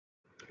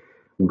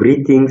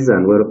Greetings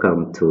and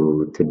welcome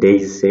to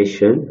today's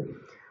session.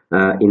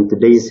 In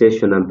today's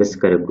session, I'm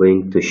basically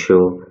going to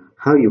show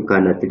how you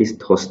can at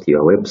least host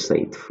your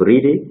website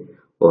freely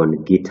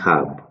on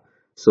GitHub.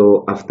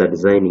 So after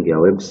designing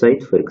your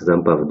website, for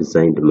example, I've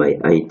designed my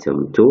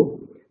item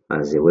 2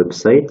 as a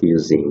website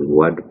using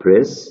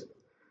WordPress.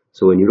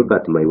 So when you look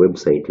at my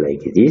website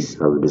like this,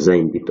 I've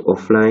designed it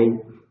offline.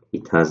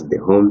 It has the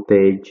home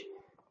page,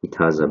 it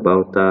has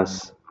about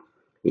us,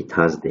 it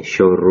has the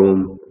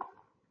showroom,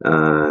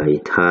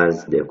 it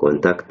has the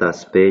contact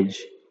us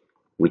page,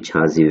 which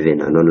has even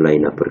an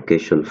online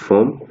application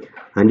form.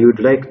 And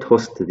you'd like to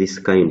host this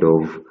kind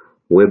of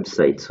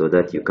website so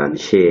that you can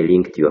share a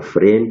link to your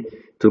friend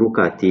to look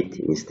at it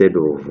instead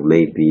of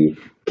maybe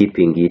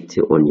keeping it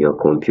on your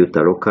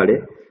computer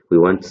locally. We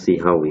want to see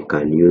how we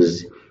can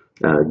use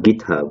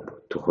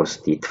GitHub to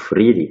host it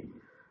freely.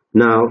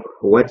 Now,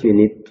 what you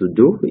need to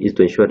do is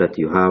to ensure that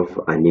you have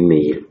an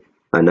email,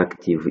 an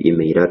active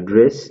email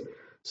address.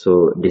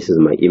 So this is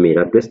my email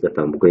address that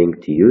I'm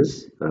going to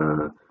use.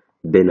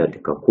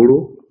 Benard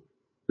Kakuru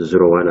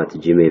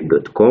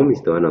 01@gmail.com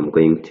is the one I'm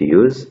going to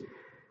use.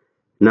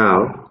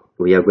 Now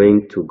we are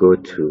going to go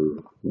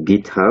to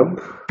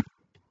GitHub,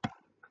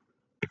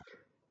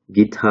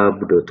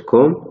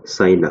 github.com,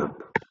 sign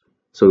up.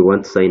 So we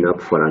want to sign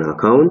up for an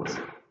account.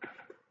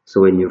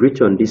 So when you reach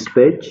on this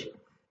page,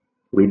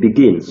 we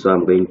begin. So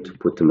I'm going to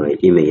put my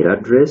email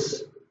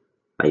address.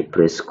 I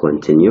press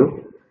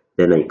continue.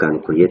 Then I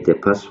can create a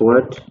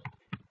password.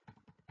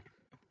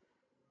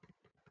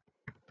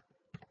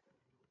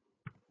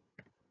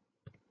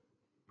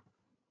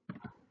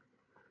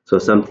 So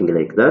something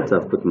like that.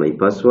 I've put my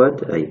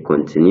password. I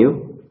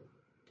continue.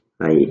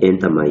 I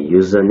enter my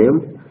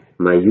username.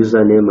 My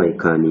username I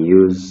can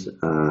use,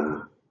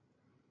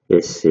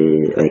 let's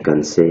say, I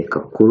can say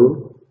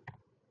Kakuru.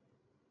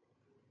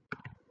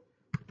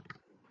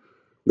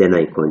 Then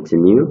I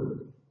continue.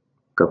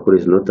 Kakuru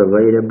is not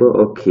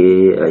available.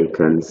 Okay, I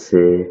can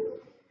say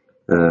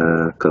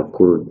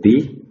Kakuru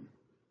B,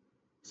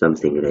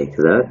 something like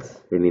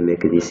that. Let me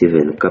make this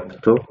even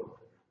capital.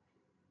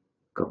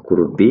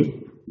 Kakuru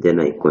B. Then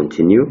I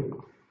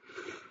continue.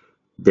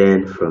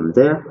 Then from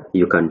there,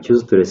 you can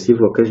choose to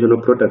receive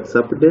occasional products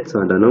updates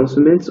and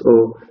announcements,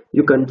 or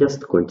you can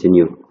just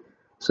continue.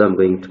 So I'm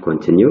going to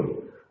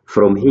continue.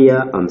 From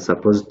here, I'm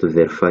supposed to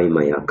verify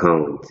my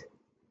account.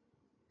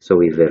 So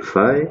we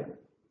verify.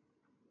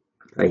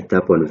 I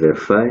tap on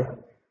verify.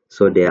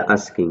 So they are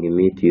asking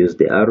me to use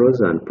the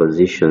arrows and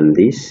position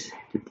this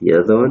to the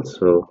other one.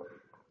 So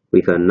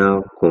we can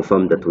now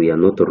confirm that we are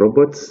not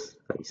robots.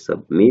 I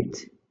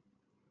submit.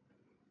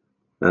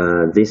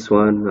 This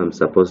one, I'm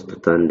supposed to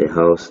turn the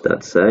house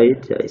that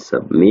side. I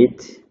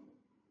submit.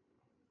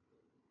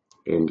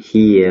 And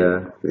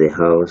here, the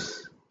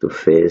house to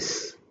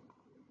face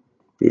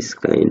this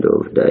kind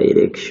of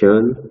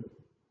direction.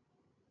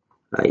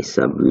 I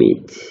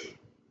submit.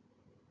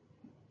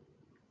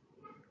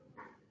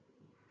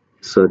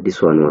 So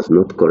this one was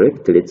not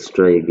correct. Let's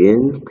try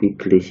again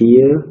quickly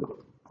here.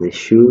 The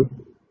shoe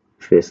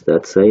face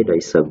that side. I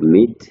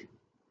submit.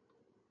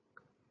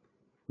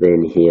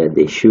 Then here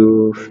the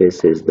shoe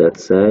faces that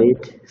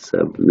side.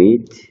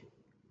 Submit.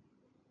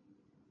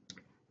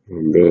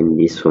 And then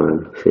this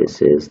one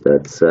faces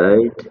that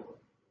side.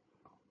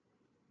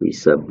 We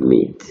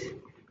submit.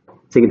 I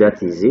think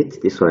that is it.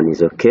 This one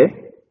is okay.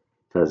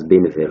 It has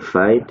been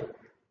verified.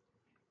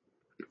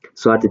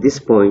 So at this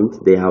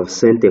point, they have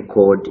sent a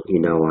code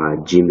in our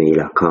Gmail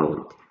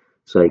account.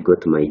 So I go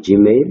to my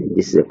Gmail.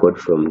 This is a code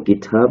from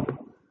GitHub.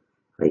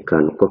 I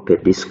can copy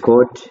this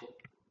code.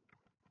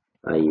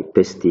 I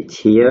paste it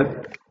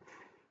here.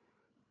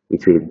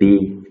 It will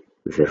be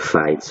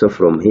verified. So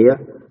from here,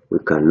 we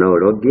can now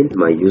log in.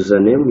 My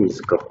username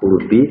is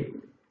Kakuru B,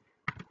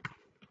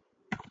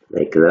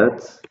 like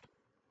that.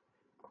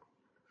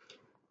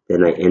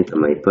 Then I enter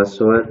my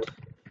password.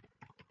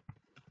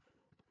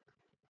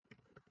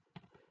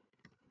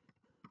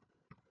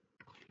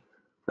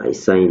 I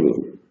sign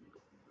in.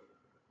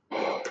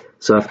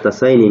 So after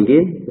signing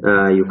in,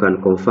 you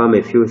can confirm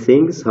a few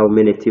things. How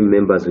many team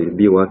members will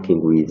be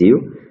working with you?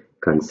 You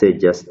can say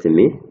just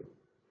me.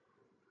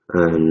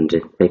 And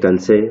I can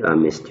say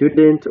I'm a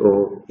student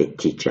or a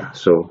teacher.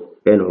 So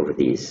any of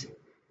these.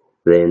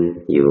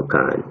 Then you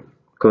can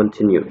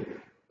continue.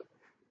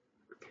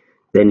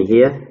 Then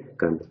here, you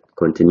can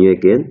continue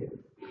again.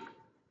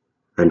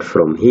 And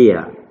from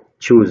here,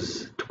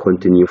 choose to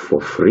continue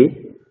for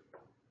free,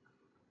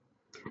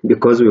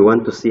 because we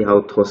want to see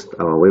how to host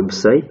our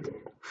website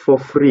for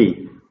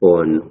free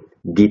on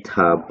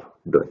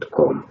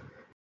github.com.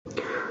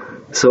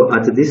 So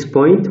at this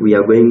point, we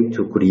are going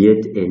to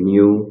create a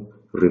new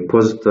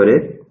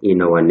repository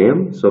in our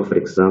name. So for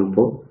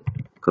example,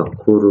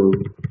 Kakuru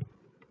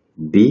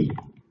B,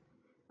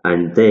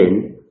 and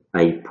then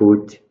I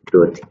put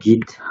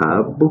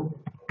 .github,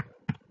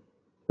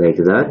 like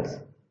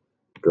that,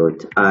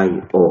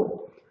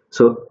 .io.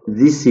 So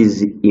this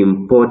is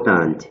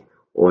important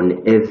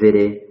on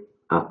every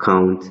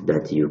account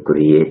that you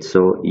create.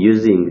 So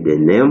using the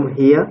name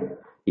here,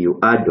 you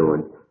add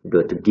on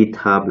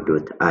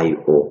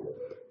 .github.io.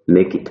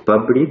 make it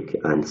public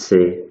and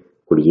say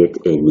create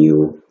a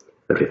new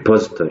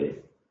repository.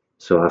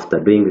 So after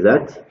doing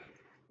that,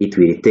 it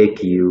will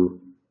take you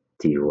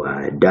to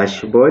your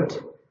dashboard,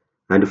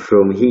 and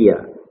from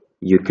here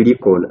you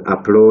click on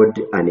upload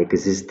an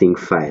existing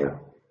file.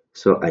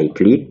 So I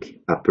click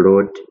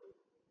upload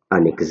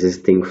an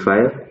existing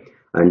file,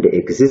 and the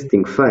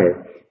existing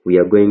file we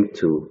are going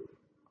to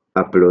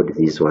upload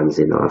these ones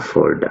in our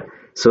folder.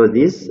 So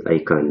this I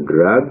can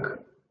drag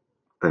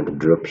and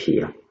drop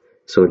here.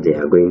 So they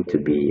are going to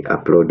be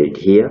uploaded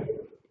here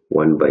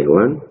one by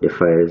one. The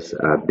files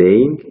are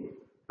being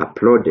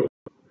uploaded.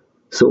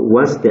 So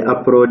once the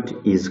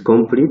upload is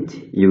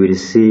complete, you will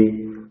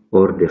see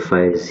all the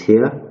files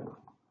here.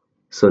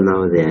 So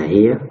now they are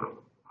here.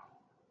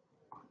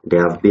 They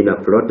have been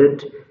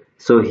uploaded.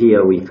 So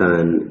here we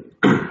can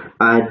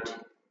add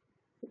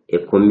a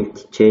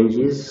commit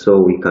changes.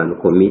 So we can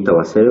commit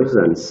ourselves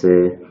and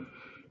say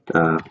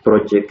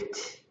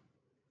project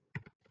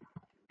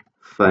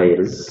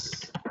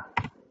files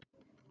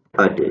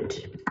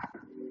added,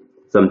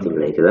 something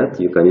like that.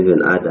 You can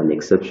even add an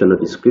exceptional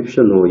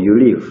description, or you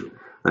leave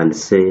and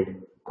say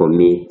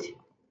commit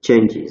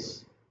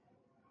changes.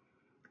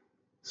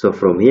 So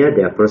from here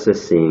they are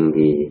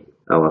processing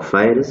our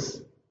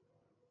files,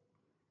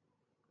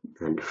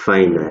 and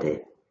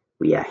finally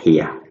we are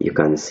here. You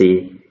can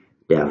see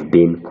they have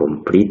been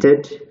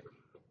completed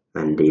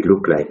and they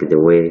look like the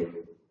way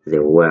they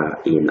were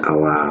in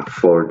our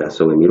folder.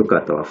 So when you look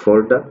at our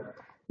folder,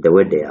 the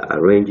way they are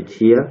arranged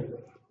here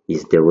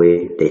is the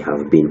way they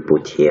have been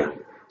put here.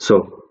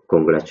 So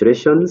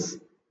congratulations,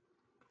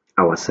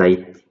 our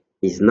site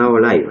is now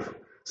live.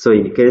 So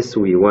in case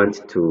we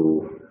want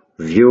to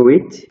view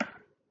it,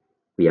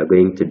 we are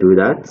going to do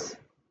that.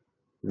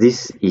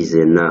 This is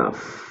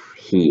enough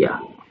here.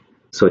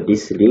 So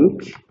this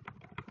link,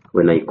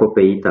 when I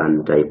copy it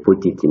and I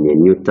put it in a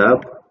new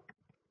tab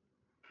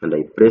and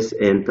I press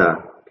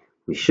enter,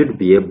 we should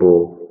be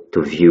able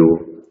to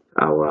view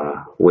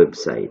our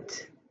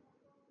website.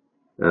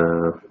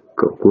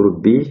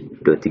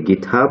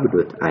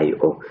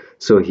 kakurubi.github.io.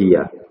 So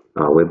here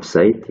our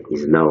website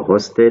is now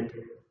hosted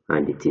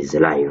and it is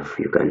live.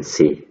 You can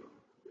see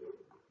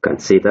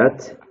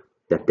that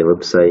the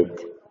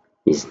website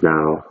is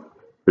now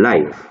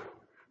live.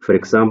 For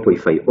example,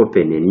 if I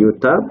open a new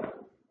tab,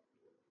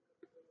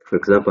 for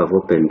example, I've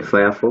opened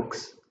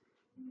Firefox,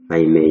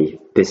 I may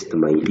paste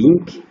my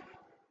link,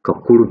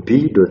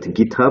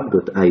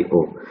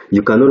 kakurubi.github.io.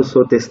 You can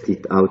also test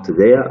it out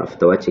there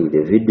after watching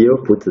the video.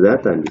 Put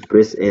that and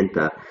press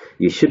enter.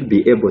 You should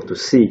be able to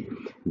see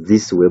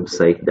this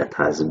website that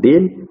has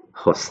been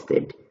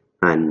hosted,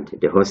 and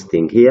the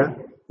hosting here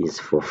is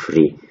for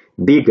free.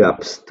 Big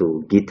ups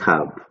to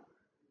GitHub.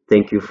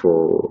 Thank you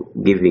for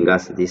giving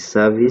us this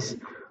service,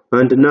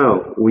 and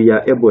now we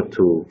are able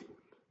to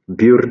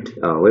build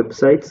our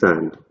websites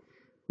and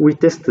we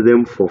test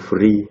them for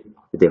free,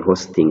 the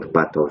hosting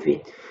part of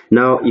it.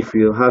 Now if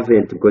you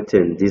haven't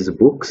gotten these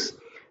books,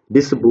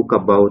 this book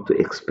about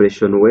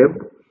Expression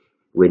Web,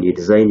 when you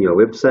design your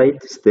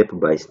website step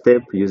by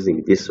step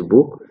using this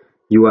book,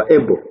 you are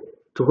able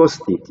to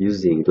host it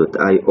using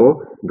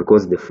 .io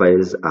because the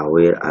files are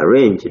well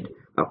arranged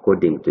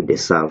according to the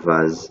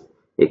server's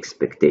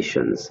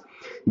expectations.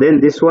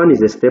 Then this one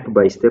is a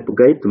step-by-step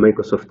guide to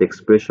Microsoft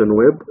Expression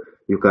Web.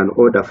 You can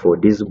order for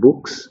these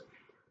books.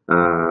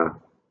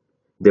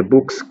 The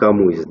books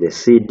come with the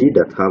CD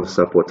that have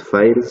support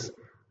files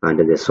and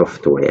the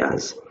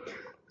softwares.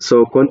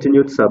 So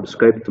continue to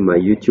subscribe to my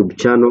YouTube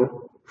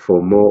channel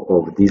for more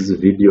of these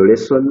video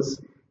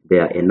lessons.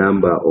 There are a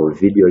number of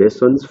video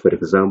lessons. For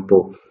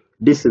example,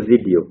 this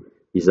video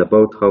is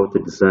about how to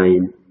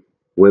design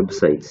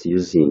websites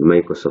using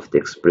Microsoft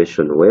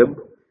Expression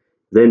Web.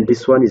 Then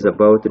this one is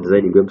about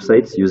designing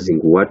websites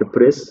using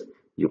WordPress.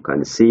 You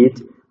can see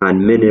it, and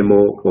many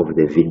more of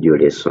the video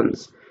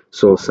lessons.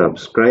 So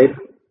subscribe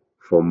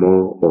for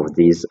more of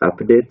these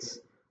updates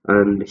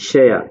and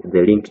share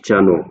the link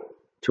channel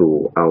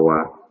to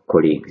our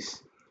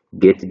colleagues.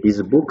 Get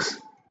these books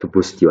to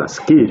boost your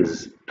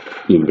skills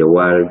in the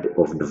world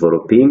of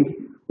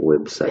developing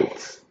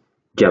websites.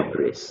 God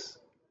bless.